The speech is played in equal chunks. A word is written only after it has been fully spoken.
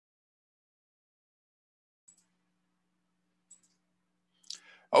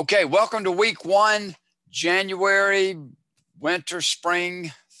Okay, welcome to week one, January, winter,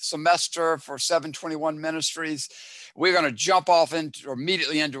 spring semester for 721 Ministries. We're going to jump off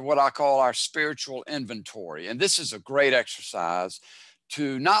immediately into what I call our spiritual inventory. And this is a great exercise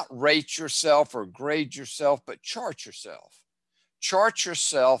to not rate yourself or grade yourself, but chart yourself. Chart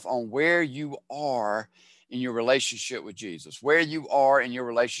yourself on where you are in your relationship with Jesus, where you are in your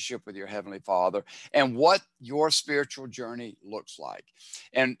relationship with your Heavenly Father, and what your spiritual journey looks like.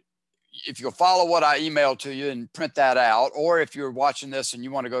 And if you'll follow what I emailed to you and print that out, or if you're watching this and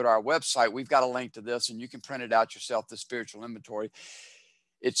you want to go to our website, we've got a link to this and you can print it out yourself, the spiritual inventory.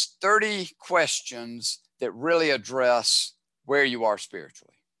 It's 30 questions that really address where you are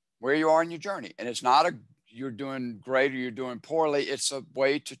spiritually, where you are in your journey. And it's not you're doing great or you're doing poorly. It's a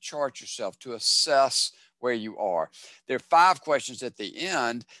way to chart yourself, to assess where you are. There are 5 questions at the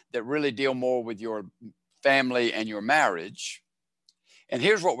end that really deal more with your family and your marriage. And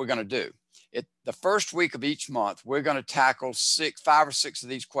here's what we're going to do. The first week of each month, we're going to tackle 5 or 6 of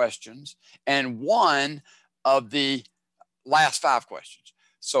these questions and one of the last 5 questions.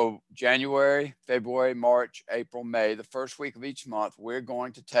 So January, February, March, April, May, the first week of each month, we're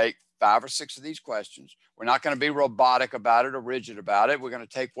going to take 5 or 6 of these questions. We're not going to be robotic about it or rigid about it. We're going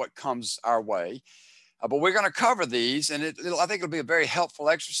to take what comes our way. But we're going to cover these, and I think it'll be a very helpful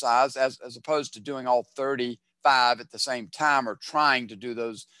exercise as opposed to doing all 35 at the same time or trying to do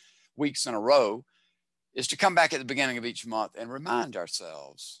those weeks in a row, is to come back at the beginning of each month and remind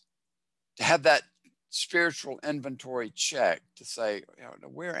ourselves to have that spiritual inventory check to say,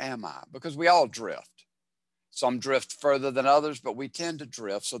 where am I? Because we all drift. Some drift further than others, but we tend to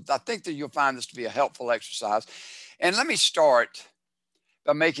drift. So I think that you'll find this to be a helpful exercise. And let me start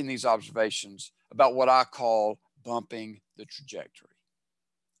by making these observations about what I call bumping the trajectory.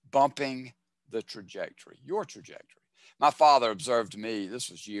 Bumping the trajectory, your trajectory. My father observed me, this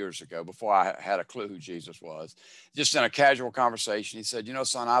was years ago, before I had a clue who Jesus was, just in a casual conversation. He said,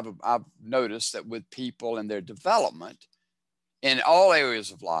 son, I've noticed that with people and their development in all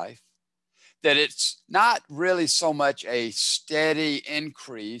areas of life, that it's not really so much a steady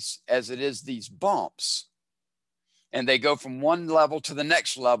increase as it is these bumps. And they go from one level to the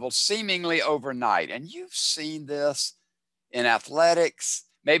next level seemingly overnight. And you've seen this in athletics,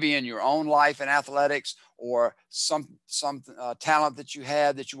 maybe in your own life in athletics, or some talent that you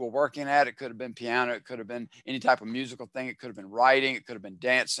had that you were working at. It could have been piano. It could have been any type of musical thing. It could have been writing. It could have been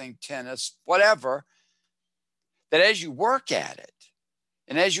dancing, tennis, whatever. That as you work at it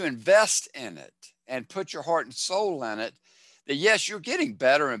and as you invest in it and put your heart and soul in it, that yes, you're getting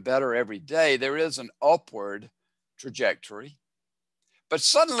better and better every day. There is an upward trajectory. But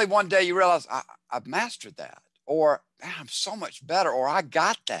suddenly one day you realize, I've mastered that, or I'm so much better, or I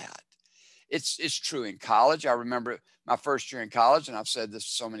got that. It's true in college. I remember my first year in college, and I've said this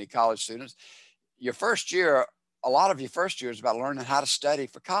to so many college students. Your first year, a lot of your first year is about learning how to study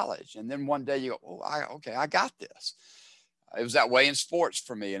for college. And then one day you go, okay, I got this. It was that way in sports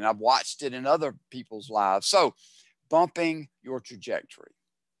for me, and I've watched it in other people's lives. So bumping your trajectory.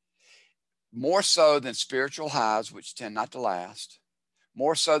 More so than spiritual highs, which tend not to last.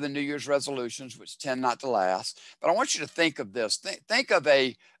 More so than New Year's resolutions, which tend not to last. But I want you to think of this. Think of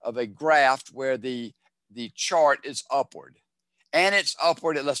a graph where the chart is upward. And it's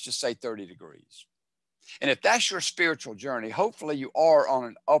upward at, let's just say, 30 degrees. And if that's your spiritual journey, hopefully you are on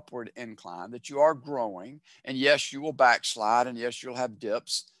an upward incline, that you are growing. And yes, you will backslide, and yes, you'll have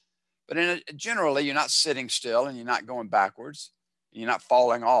dips. But generally, you're not sitting still, and you're not going backwards, and you're not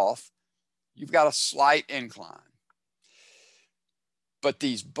falling off. You've got a slight incline. But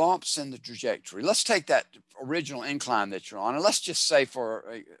these bumps in the trajectory, let's take that original incline that you're on, and let's just say, for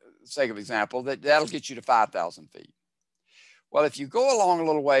sake of example, that'll get you to 5,000 feet. Well, if you go along a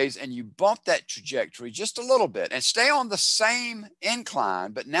little ways and you bump that trajectory just a little bit and stay on the same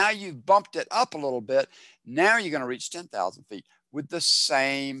incline, but now you've bumped it up a little bit, now you're going to reach 10,000 feet with the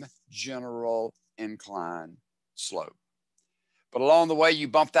same general incline slope. But along the way, you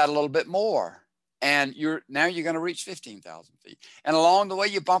bump that a little bit more, and now you're going to reach 15,000 feet. And along the way,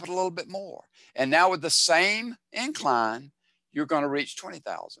 you bump it a little bit more. And now with the same incline, you're going to reach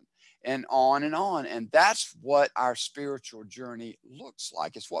 20,000, and on and on. And that's what our spiritual journey looks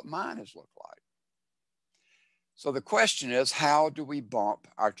like. It's what mine has looked like. So the question is, how do we bump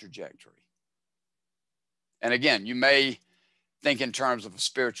our trajectory? And again, you may think in terms of a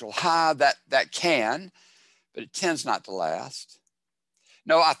spiritual high, that can, but it tends not to last.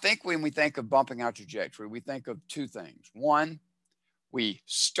 No, I think when we think of bumping our trajectory, we think of 2 things. One, we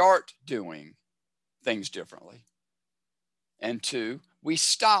start doing things differently. And 2, we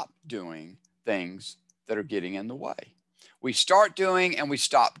stop doing things that are getting in the way. We start doing and we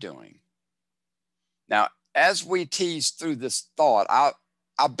stop doing. Now, as we tease through this thought,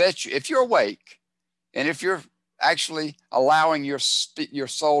 I'll bet you, if you're awake and if you're actually allowing your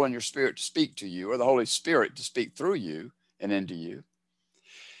soul and your spirit to speak to you, or the Holy Spirit to speak through you and into you,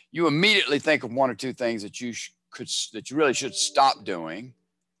 you immediately think of one or two things that you really should stop doing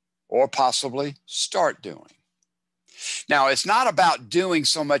or possibly start doing. Now, it's not about doing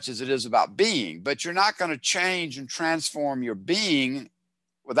so much as it is about being, but you're not going to change and transform your being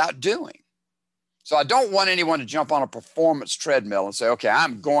without doing. So I don't want anyone to jump on a performance treadmill and say, okay,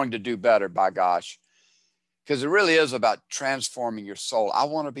 I'm going to do better, by gosh, because it really is about transforming your soul. I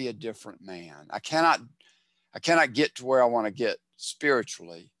want to be a different man. I cannot get to where I want to get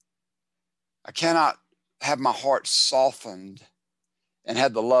spiritually. I cannot have my heart softened and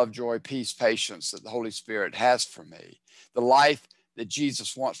have the love, joy, peace, patience that the Holy Spirit has for me, the life that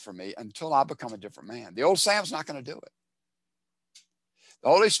Jesus wants for me, until I become a different man. The old Sam's not going to do it. The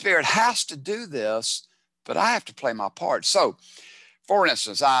Holy Spirit has to do this, but I have to play my part. So, for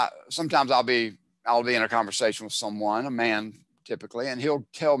instance, sometimes I'll be in a conversation with someone, a man typically, and he'll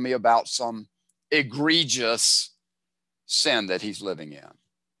tell me about some egregious sin that he's living in.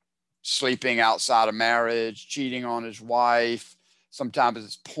 Sleeping outside of marriage, cheating on his wife. Sometimes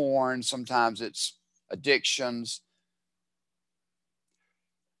it's porn, sometimes it's addictions.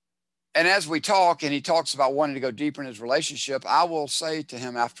 And as we talk, and he talks about wanting to go deeper in his relationship, I will say to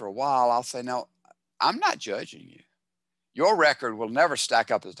him after a while, I'll say, no, I'm not judging you. Your record will never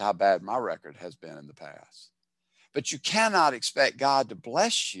stack up as to how bad my record has been in the past. But you cannot expect God to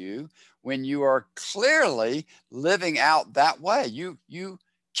bless you when you are clearly living out that way. You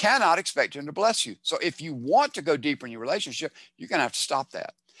cannot expect him to bless you. So if you want to go deeper in your relationship, you're going to have to stop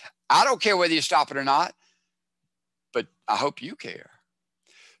that. I don't care whether you stop it or not, but I hope you care.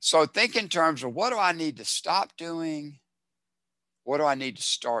 So think in terms of, what do I need to stop doing? What do I need to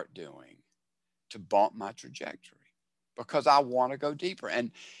start doing to bump my trajectory? Because I want to go deeper.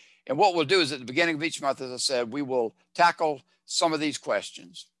 And what we'll do is, at the beginning of each month, as I said, we will tackle some of these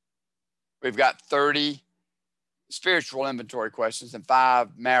questions. We've got 30 spiritual inventory questions and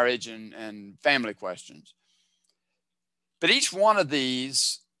 5 marriage and family questions. But each one of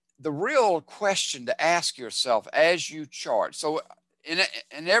these, the real question to ask yourself as you chart. So in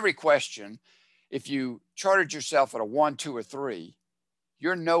every question, if you charted yourself at a 1, 2, or 3,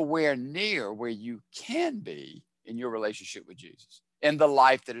 you're nowhere near where you can be in your relationship with Jesus, in the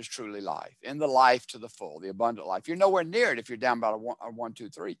life that is truly life, in the life to the full, the abundant life. You're nowhere near it if you're down about a 1, 2,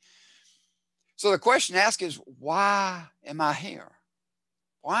 3. So the question to ask is, why am I here?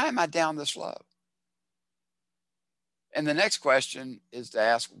 Why am I down this low? And the next question is to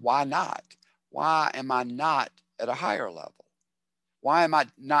ask, why not? Why am I not at a higher level? Why am I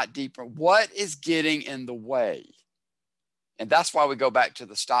not deeper? What is getting in the way? And that's why we go back to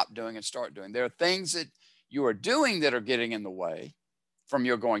the stop doing and start doing. There are things that you are doing that are getting in the way from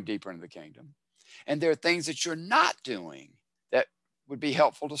your going deeper into the kingdom. And there are things that you're not doing that would be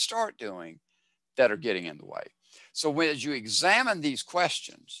helpful to start doing that are getting in the way. So as you examine these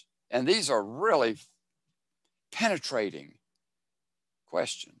questions, and these are really penetrating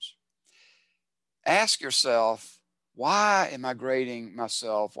questions, ask yourself, why am I grading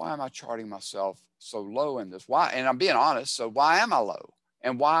myself? Why am I charting myself so low in this? Why? And I'm being honest. So why am I low?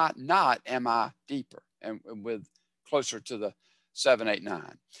 And why not am I deeper and with closer to the 7, 8,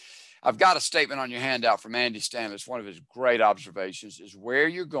 9? I've got a statement on your handout from Andy Stanley. It's one of his great observations, is where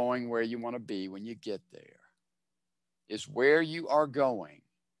you're going, where you want to be when you get there. Is where you are going,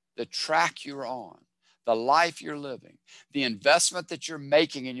 the track you're on, the life you're living, the investment that you're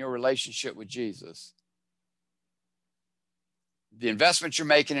making in your relationship with Jesus, the investment you're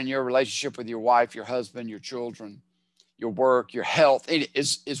making in your relationship with your wife, your husband, your children, your work, your health,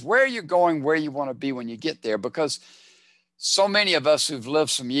 is where you're going, where you want to be when you get there. Because so many of us who've lived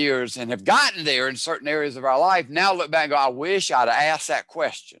some years and have gotten there in certain areas of our life now look back and go, I wish I'd have asked that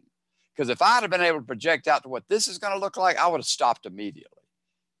question. Because if I'd have been able to project out to what this is going to look like, I would have stopped immediately.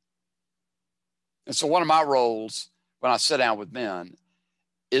 And so one of my roles when I sit down with men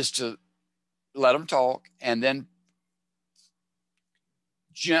is to let them talk and then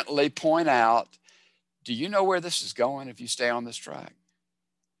gently point out, do you know where this is going if you stay on this track?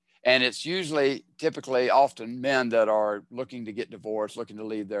 And it's typically often men that are looking to get divorced, looking to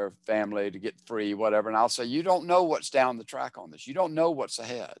leave their family, to get free, whatever. And I'll say, you don't know what's down the track on this. You don't know what's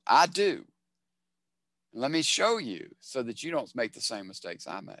ahead. I do. Let me show you so that you don't make the same mistakes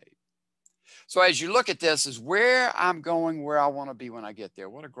I made. So as you look at this, is where I'm going, where I want to be when I get there.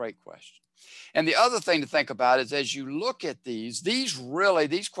 What a great question. And the other thing to think about is, as you look at these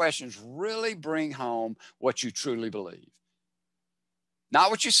questions really bring home what you truly believe. Not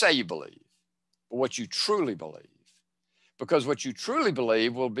what you say you believe, but what you truly believe. Because what you truly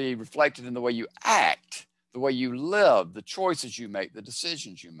believe will be reflected in the way you act, the way you live, the choices you make, the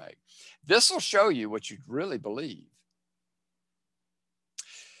decisions you make. This will show you what you really believe.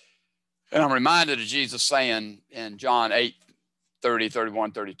 And I'm reminded of Jesus saying in John 8, 30,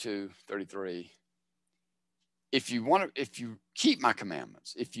 31, 32, 33, if you keep my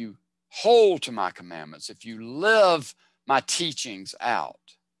commandments, if you hold to my commandments, if you live my teachings out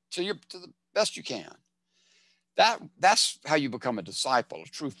to the best you can, that's how you become a disciple, a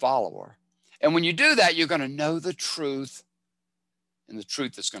true follower. And when you do that, you're going to know the truth, and the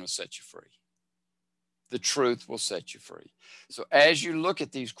truth is going to set you free. The truth will set you free. So as you look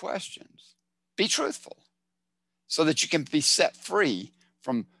at these questions, be truthful so that you can be set free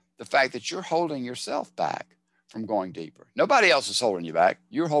from the fact that you're holding yourself back from going deeper. Nobody else is holding you back.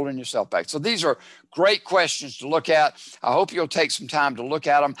 You're holding yourself back. So these are great questions to look at. I hope you'll take some time to look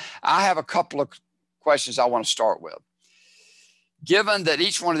at them. I have a couple of questions I want to start with. Given that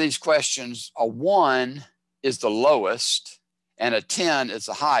each one of these questions, a 1 is the lowest and a 10 is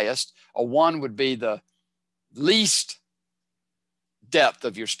the highest, a 1 would be the least depth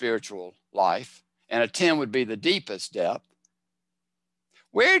of your spiritual life, and a 10 would be the deepest depth.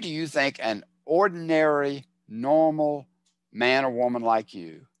 Where do you think an ordinary, normal man or woman like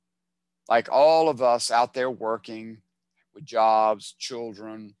you, like all of us out there working with jobs,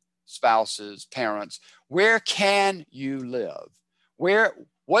 children, spouses, parents, where can you live?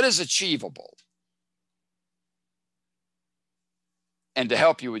 What is achievable? And to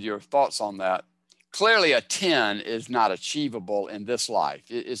help you with your thoughts on that, clearly a 10 is not achievable in this life.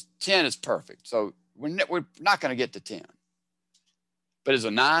 10 is perfect. So we're not going to get to 10. But is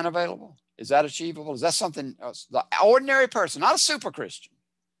a 9 available? Is that achievable? Is that something the ordinary person, not a super Christian,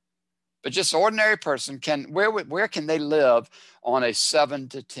 but just an ordinary person where can they live on a 7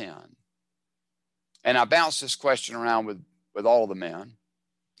 to 10? And I bounced this question around with all of the men.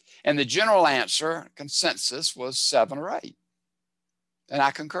 And the general answer, consensus, was 7 or 8. And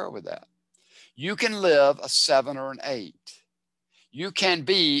I concur with that. You can live a 7 or an 8. You can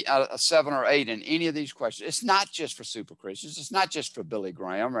be a 7 or 8 in any of these questions. It's not just for super Christians. It's not just for Billy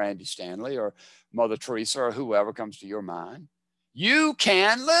Graham or Andy Stanley or Mother Teresa or whoever comes to your mind. You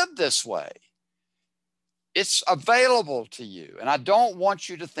can live this way. It's available to you. And I don't want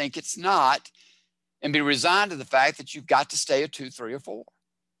you to think it's not and be resigned to the fact that you've got to stay at 2, 3, or 4.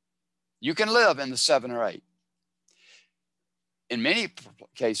 You can live in the 7 or 8. In many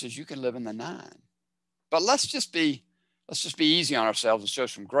cases, you can live in the 9. But let's just be easy on ourselves and show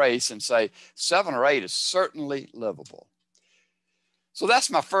some grace and say 7 or 8 is certainly livable. So that's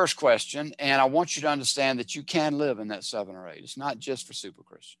my first question. And I want you to understand that you can live in that 7 or 8. It's not just for super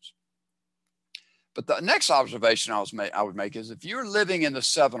Christians. But the next observation I would make is if you're living in the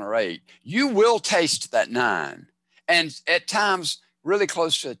 7 or 8, you will taste that 9 and at times really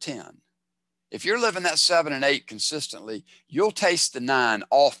close to a 10. If you're living that 7 and 8 consistently, you'll taste the 9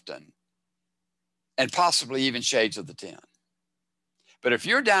 often and possibly even shades of the 10. But if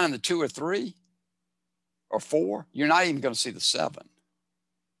you're down in the 2 or 3 or 4, you're not even going to see the 7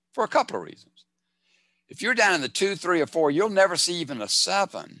 for a couple of reasons. If you're down in the 2, 3, or 4, you'll never see even a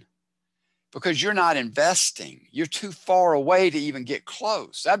 7 because you're not investing. You're too far away to even get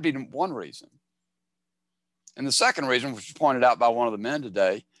close. That'd be one reason. And the second reason, which was pointed out by one of the men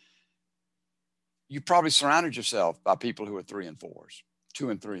today, you probably surrounded yourself by people who are 3 and 4s, 2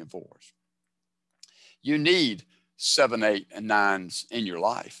 and 3 and 4s. You need 7, 8, and 9s in your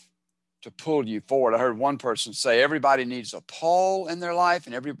life to pull you forward. I heard one person say everybody needs a Paul in their life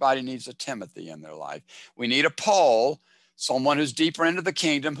and everybody needs a Timothy in their life. We need a Paul, someone who's deeper into the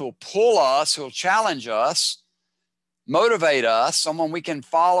kingdom, who'll pull us, who'll challenge us, motivate us, someone we can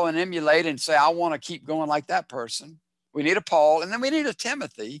follow and emulate and say, I want to keep going like that person. We need a Paul, and then we need a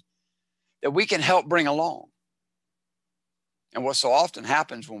Timothy that we can help bring along. And what so often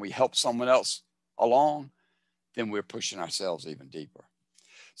happens when we help someone else along, then we're pushing ourselves even deeper.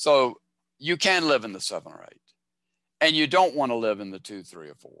 So you can live in the 7 or 8, and you don't want to live in the 2, 3,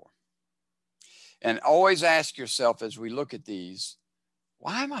 or 4. And always ask yourself as we look at these,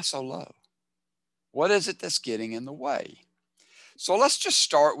 why am I so low? What is it that's getting in the way? So let's just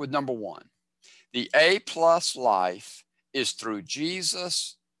start with number 1. The A+ life is through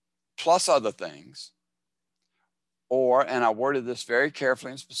Jesus plus other things, or, and I worded this very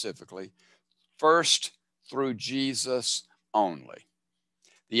carefully and specifically, first through Jesus only.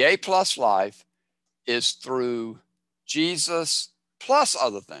 The A+ life is through Jesus plus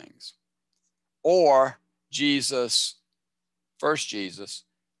other things, or Jesus, first Jesus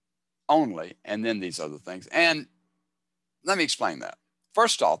only, and then these other things. And let me explain that.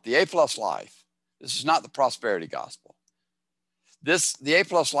 First off, the A+ life. This is not the prosperity gospel. The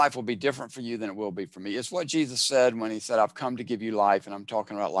A+ life will be different for you than it will be for me. It's what Jesus said when he said, I've come to give you life, and I'm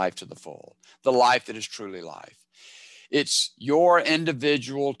talking about life to the full, the life that is truly life. It's your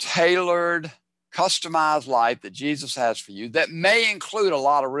individual, tailored, customized life that Jesus has for you that may include a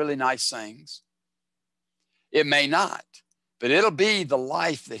lot of really nice things. It may not, but it'll be the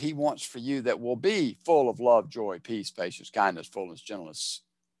life that he wants for you that will be full of love, joy, peace, patience, kindness, fullness, gentleness,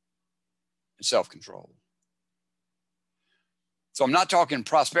 and self-control. So I'm not talking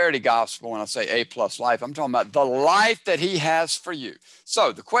prosperity gospel when I say A+ life. I'm talking about the life that he has for you.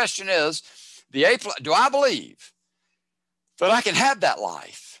 So the question is, do I believe that I can have that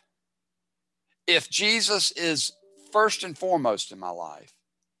life if Jesus is first and foremost in my life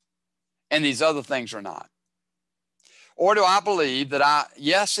and these other things are not? Or do I believe that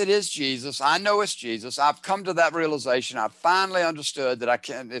yes, it is Jesus. I know it's Jesus. I've come to that realization. I've finally understood that I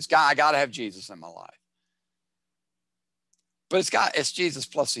got to have Jesus in my life. But it's Jesus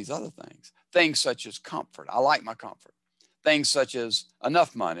plus these other things. Things such as comfort. I like my comfort. Things such as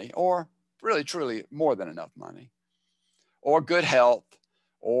enough money, or really, truly more than enough money, or good health,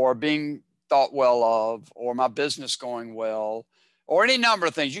 or being thought well of, or my business going well, or any number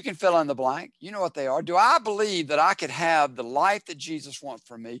of things. You can fill in the blank. You know what they are. Do I believe that I could have the life that Jesus wants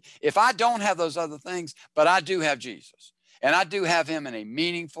for me if I don't have those other things, but I do have Jesus, and I do have him in a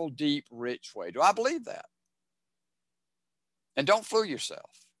meaningful, deep, rich way? Do I believe that? And don't fool yourself.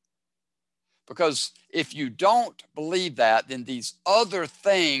 Because if you don't believe that, then these other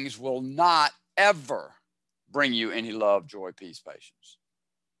things will not ever bring you any love, joy, peace, patience.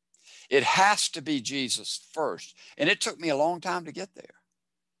 It has to be Jesus first. And it took me a long time to get there.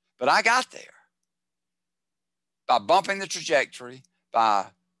 But I got there by bumping the trajectory, by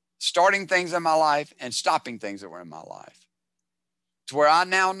starting things in my life and stopping things that were in my life, to where I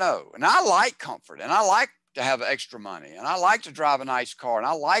now know. And I like comfort, and I like to have extra money, and I like to drive a nice car, and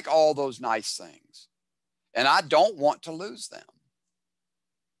I like all those nice things, and I don't want to lose them.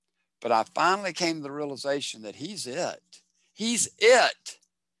 But I finally came to the realization that he's it. He's it.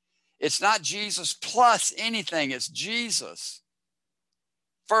 It's not Jesus plus anything. It's Jesus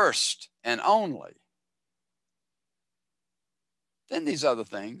first and only. Then these other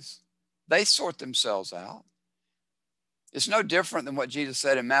things, they sort themselves out. It's no different than what Jesus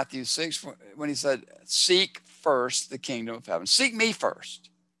said in Matthew 6 when he said, seek first the kingdom of heaven. Seek me first.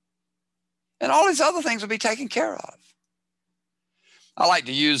 And all these other things will be taken care of. I like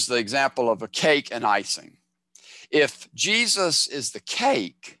to use the example of a cake and icing. If Jesus is the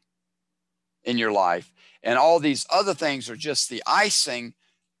cake in your life and all these other things are just the icing,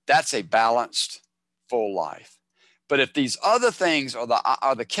 that's a balanced, full life. But if these other things are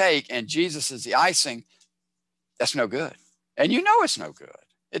the cake and Jesus is the icing, that's no good. And you know it's no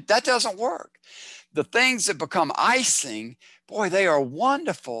good. That doesn't work. The things that become icing, boy, they are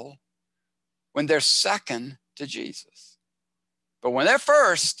wonderful when they're second to Jesus. But when they're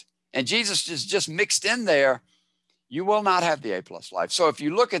first and Jesus is just mixed in there, you will not have the A+ life. So if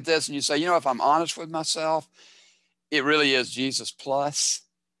you look at this and you say, if I'm honest with myself, it really is Jesus plus.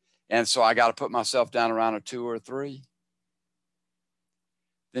 And so I got to put myself down around a 2 or a 3.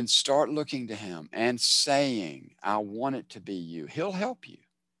 Then start looking to him and saying, I want it to be you. He'll help you.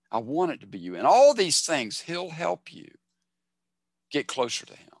 I want it to be you. And all these things, he'll help you get closer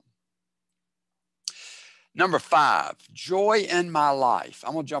to him. Number 5, joy in my life.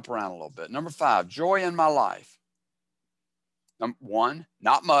 I'm going to jump around a little bit. Number 5, joy in my life. Number 1,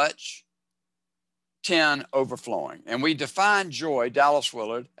 not much. 10, overflowing. And we define joy, Dallas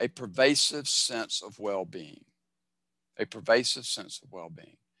Willard, a pervasive sense of well-being. A pervasive sense of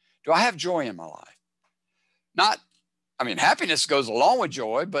well-being. Do I have joy in my life? Happiness goes along with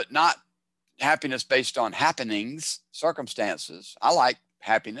joy, but not happiness based on happenings, circumstances. I like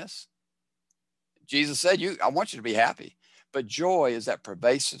happiness. Jesus said, I want you to be happy. But joy is that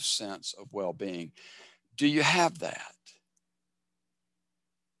pervasive sense of well-being. Do you have that?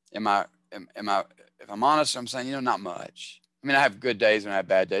 If I'm honest, I'm saying, not much. I have good days and I have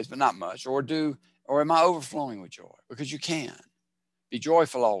bad days, but not much. Or am I overflowing with joy? Because you can. Be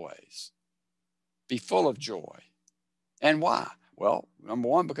joyful always. Be full of joy. And why? Well, number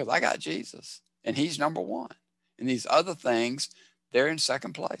 1, because I got Jesus and he's number 1. And these other things, they're in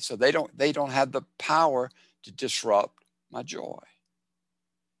second place. So they don't have the power to disrupt my joy.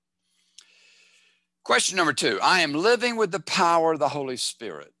 Question number 2, I am living with the power of the Holy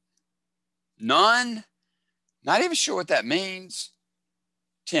Spirit. None, not even sure what that means.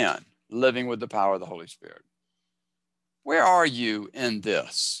 10, living with the power of the Holy Spirit. Where are you in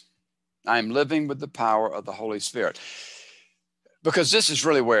this? I am living with the power of the Holy Spirit. Because this is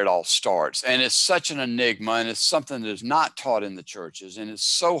really where it all starts. And it's such an enigma, and it's something that is not taught in the churches. And it's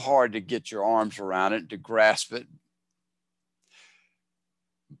so hard to get your arms around it, to grasp it.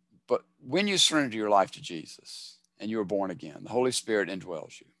 But when you surrender your life to Jesus and you are born again, the Holy Spirit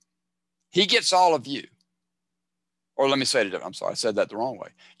indwells you. He gets all of you. Or let me say it, I'm sorry, I said that the wrong way.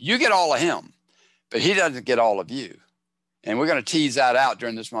 You get all of him, but he doesn't get all of you. And we're going to tease that out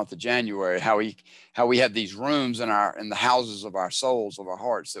during this month of January, how we have these rooms in the houses of our souls, of our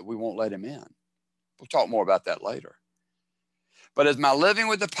hearts, that we won't let him in. We'll talk more about that later. But am I living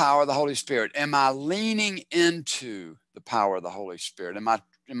with the power of the Holy Spirit? Am I leaning into the power of the Holy Spirit? Am I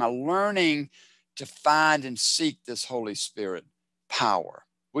learning to find and seek this Holy Spirit power,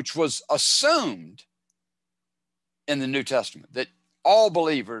 which was assumed in the New Testament, that all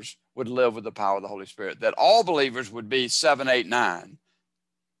believers would live with the power of the Holy Spirit, that all believers would be 7, 8, 9,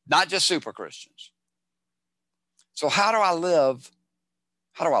 not just super Christians. So how do I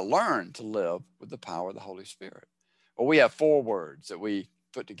learn to live with the power of the Holy Spirit? Well, we have 4 words that we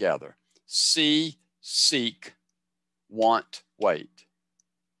put together: see, seek, want, wait.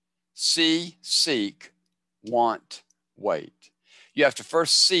 See, seek, want, wait. You have to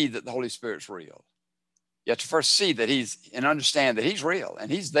first see that the Holy Spirit's real. You have to first see that and understand that he's real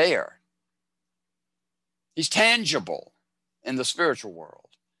and he's there. He's tangible in the spiritual world.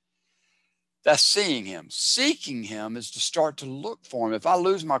 That's seeing him. Seeking him is to start to look for him. If I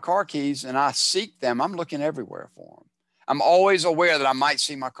lose my car keys and I seek them, I'm looking everywhere for them. I'm always aware that I might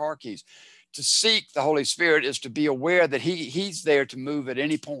see my car keys. To seek the Holy Spirit is to be aware that he's there to move at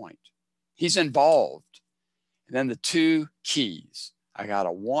any point. He's involved. And then the 2 keys: I got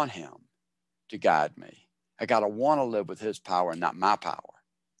to want him to guide me. I got to want to live with his power and not my power.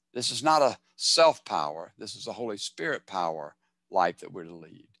 This is not a self-power. This is a Holy Spirit power life that we're to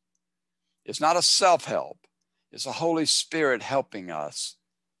lead. It's not a self-help. It's a Holy Spirit helping us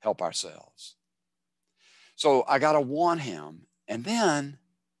help ourselves. So I got to want him, and then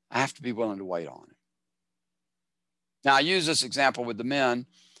I have to be willing to wait on him. Now, I use this example with the men.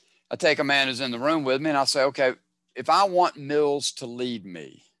 I take a man who's in the room with me, and I'll say, okay, if I want Mills to lead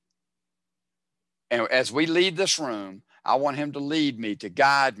me, and as we lead this room, I want him to lead me, to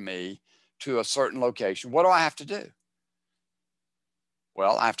guide me to a certain location. What do I have to do?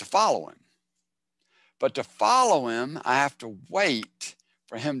 Well, I have to follow him. But to follow him, I have to wait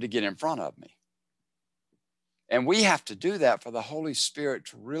for him to get in front of me. And we have to do that for the Holy Spirit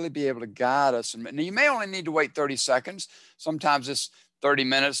to really be able to guide us. And you may only need to wait 30 seconds. Sometimes it's 30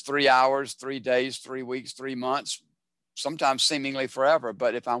 minutes, 3 hours, 3 days, 3 weeks, 3 months, sometimes seemingly forever.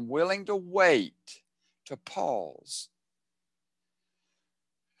 But if I'm willing to wait, to pause,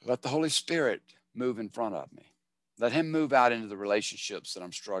 let the Holy Spirit move in front of me. Let him move out into the relationships that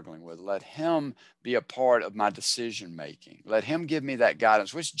I'm struggling with. Let him be a part of my decision making. Let him give me that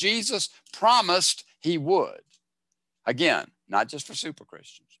guidance, which Jesus promised he would. Again, not just for super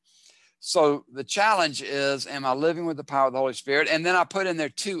Christians. So the challenge is, am I living with the power of the Holy Spirit? And then I put in there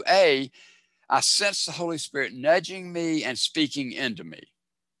 2A, I sense the Holy Spirit nudging me and speaking into me.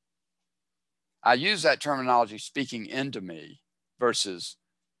 I use that terminology, speaking into me versus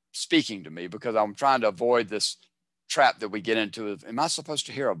speaking to me, because I'm trying to avoid this trap that we get into. Am I supposed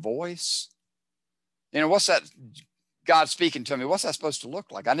to hear a voice? You know, what's that? God speaking to me, what's that supposed to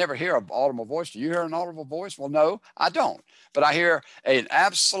look like? I never hear an audible voice. Do you hear an audible voice? Well, no, I don't. But I hear an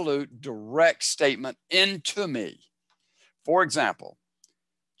absolute direct statement into me. For example,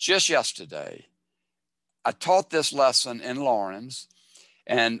 just yesterday, I taught this lesson in Lawrence.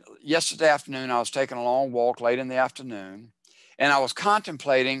 And yesterday afternoon, I was taking a long walk late in the afternoon. And I was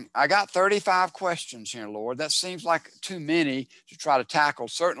contemplating, I got 35 questions here, Lord. That seems like too many to try to tackle,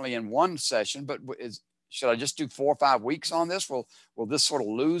 certainly in one session, but should I just do 4 or 5 weeks on this? Will this sort of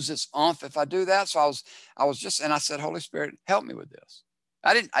lose its oomph if I do that? So I was just, and I said, Holy Spirit, help me with this.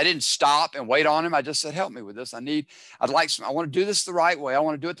 I didn't stop and wait on him. I just said, help me with this. I want to do this the right way. I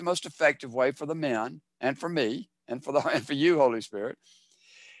want to do it the most effective way for the men and for me and for you, Holy Spirit.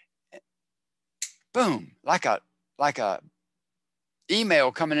 Boom, like a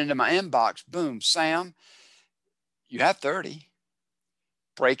email coming into my inbox. Boom, Sam, you have 30.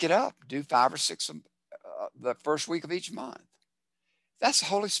 Break it up. Do 5 or 6 the first week of each month. That's the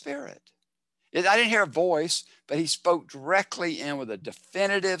Holy Spirit. I didn't hear a voice, but he spoke directly in with a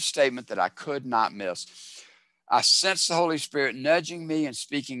definitive statement that I could not miss. I sensed the Holy Spirit nudging me and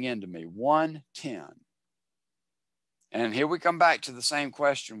speaking into me. 1:10. And here we come back to the same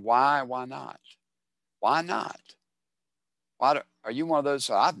question. Why? Why not? Why not? Are you one of those?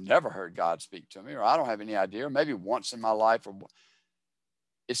 So I've never heard God speak to me, or I don't have any idea, or maybe once in my life, or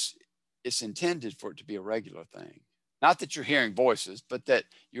it's intended for it to be a regular thing. Not that you're hearing voices, but that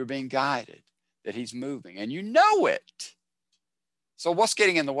you're being guided, that he's moving, and you know it. So what's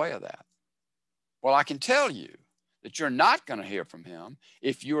getting in the way of that? Well, I can tell you that you're not going to hear from him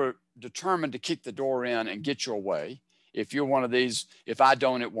if you're determined to kick the door in and get your way. If you're one of these, if I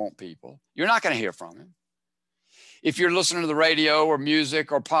don't, it won't people, you're not going to hear from him. If you're listening to the radio or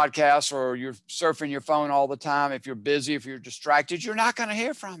music or podcasts, or you're surfing your phone all the time, if you're busy, if you're distracted, you're not going to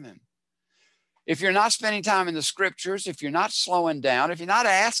hear from him. If you're not spending time in the scriptures, if you're not slowing down, if you're not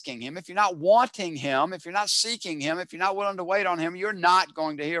asking him, if you're not wanting him, if you're not seeking him, if you're not willing to wait on him, you're not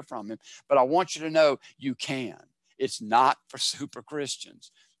going to hear from him. But I want you to know you can. It's not for super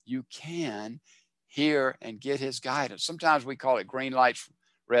Christians. You can hear and get his guidance. Sometimes we call it green lights,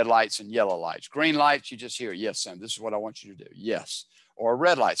 red lights, and yellow lights. Green lights, you just hear, yes, Sam, this is what I want you to do. Yes. Or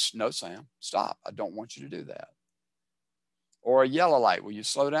red lights, no, Sam, stop. I don't want you to do that. Or a yellow light, will you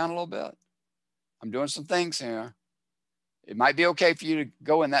slow down a little bit? I'm doing some things here. It might be okay for you to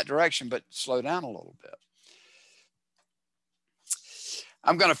go in that direction, but slow down a little bit.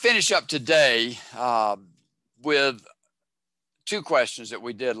 I'm going to finish up today with two questions that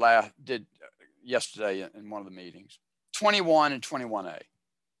we did yesterday in one of the meetings. 21 and 21a.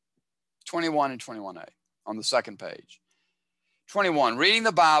 21 and 21a on the second page. 21, reading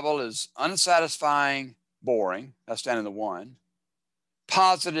the Bible is unsatisfying, boring. That's down in the 1.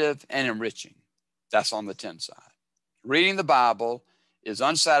 Positive and enriching. That's on the 10 side. Reading the Bible is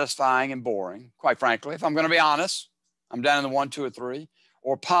unsatisfying and boring, quite frankly. If I'm going to be honest, I'm down in the 1, 2, or 3,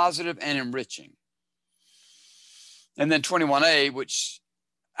 or positive and enriching. And then 21a, which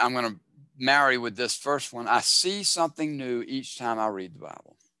I'm going to marry with this first one. I see something new each time I read the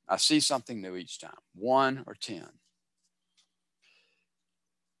Bible. I see something new each time, 1 or 10.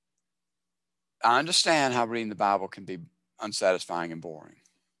 I understand how reading the Bible can be unsatisfying and boring.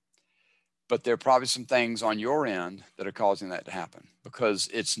 But there are probably some things on your end that are causing that to happen, because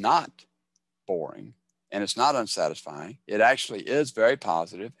it's not boring and it's not unsatisfying. It actually is very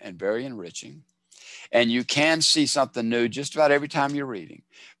positive and very enriching. And you can see something new just about every time you're reading.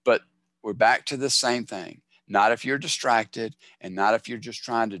 But we're back to the same thing. Not if you're distracted, and not if you're just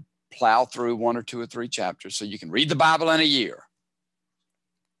trying to plow through 1 or 2 or 3 chapters so you can read the Bible in a year.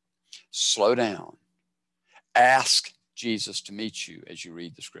 Slow down. Ask Jesus to meet you as you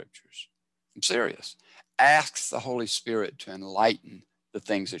read the scriptures. I'm serious. Ask the Holy Spirit to enlighten the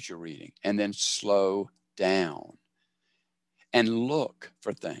things that you're reading, and then slow down and look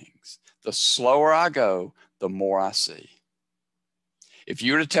for things. The slower I go, the more I see. If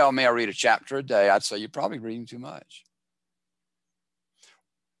you were to tell me I read a chapter a day, I'd say you're probably reading too much.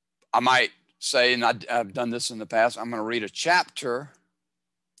 I might say, and I've done this in the past, I'm going to read a chapter,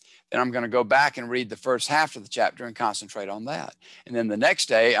 then I'm going to go back and read the first half of the chapter and concentrate on that. And then the next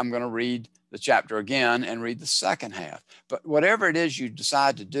day, I'm going to read the chapter again and read the second half. But whatever it is you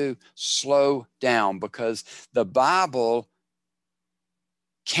decide to do, slow down, because the Bible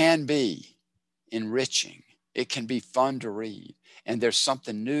can be enriching. It can be fun to read, and there's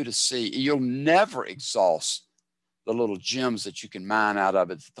something new to see. You'll never exhaust the little gems that you can mine out of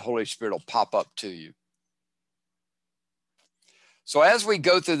it. The Holy Spirit will pop up to you. So as we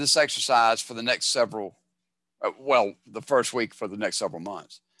go through this exercise for the next several, the first week for the next several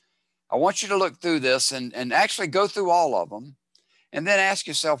months, I want you to look through this and actually go through all of them, and then ask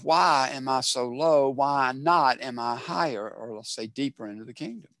yourself, why am I so low? Why not am I higher, or let's say deeper into the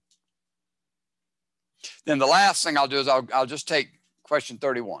kingdom? Then the last thing I'll do is I'll just take question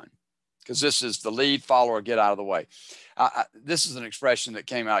 31, because this is the lead, follow, or get out of the way. This is an expression that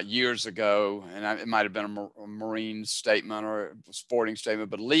came out years ago, and it might have been a Marine statement or a sporting statement,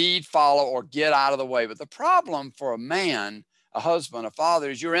 but lead, follow, or get out of the way. But the problem for a man, a husband, a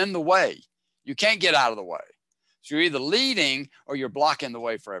father, is you're in the way. You can't get out of the way. So you're either leading or you're blocking the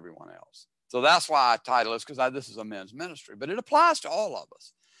way for everyone else. So that's why I title this, because this is a men's ministry, but it applies to all of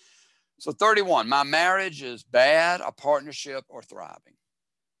us. So 31, my marriage is bad, a partnership, or thriving.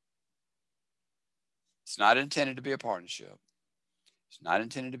 It's not intended to be a partnership. It's not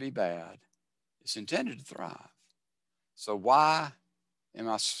intended to be bad. It's intended to thrive. So why am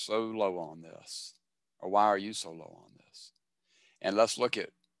I so low on this? Or why are you so low on this? And let's look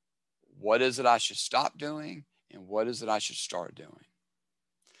at what is it I should stop doing and what is it I should start doing.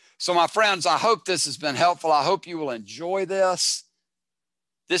 So my friends, I hope this has been helpful. I hope you will enjoy this.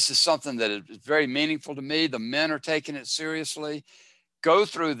 This is something that is very meaningful to me. The men are taking it seriously. Go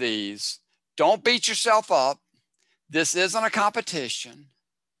through these. Don't beat yourself up. This isn't a competition.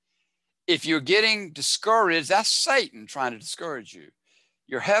 If you're getting discouraged, that's Satan trying to discourage you.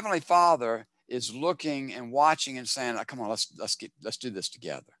 Your Heavenly Father is looking and watching and saying, oh, come on, let's do this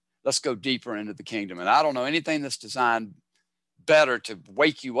together. let's go deeper into the kingdom. And I don't know anything that's designed better to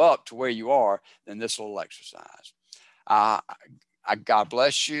wake you up to where you are than this little exercise. God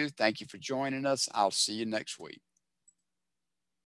bless you. Thank you for joining us. I'll see you next week.